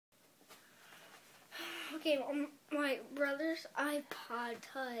Okay, on my brother's iPod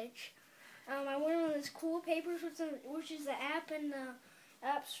Touch, I went on this Cool Papers, which is the app in the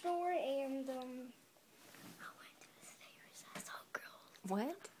App Store, and I went to the stairs. I saw girls.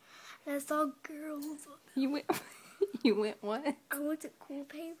 What? I saw girls. You went? You went what? I went to Cool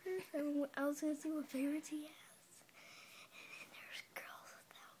Papers, and I was gonna see what favorites he has, and then there's girls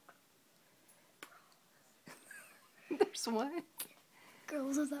without bras. There's what?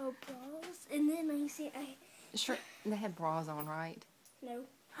 Girls without bras, and then Sure, they had bras on, right? No.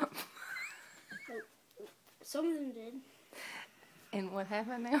 Nope. Some of them did. And what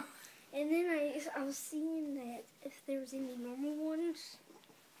happened now? And then I was seeing that if there was any normal ones,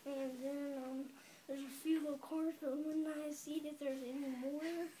 and then there's a few little cars, but when I see that there's any more,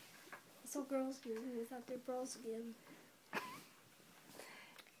 I saw girls without their bras again.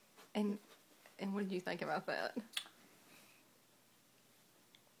 And what did you think about that?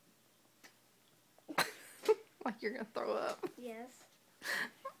 Like you're gonna throw up? Yes.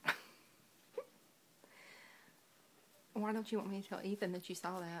 Why don't you want me to tell Ethan that you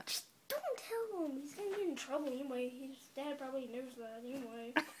saw that? Just don't tell him. He's gonna get in trouble anyway. His dad probably knows that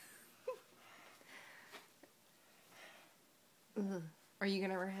anyway. Ugh. Are you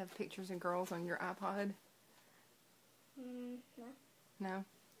gonna ever have pictures of girls on your iPod? No. No?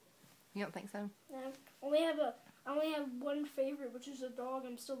 You don't think so? No. I only have one favorite, which is a dog.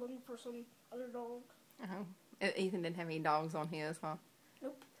 I'm still looking for some other dog. Oh. Ethan didn't have any dogs on his, huh?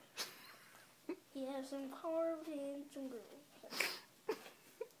 Nope. He has some cars and some girls.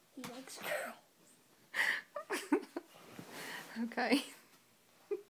 He likes girls. Okay.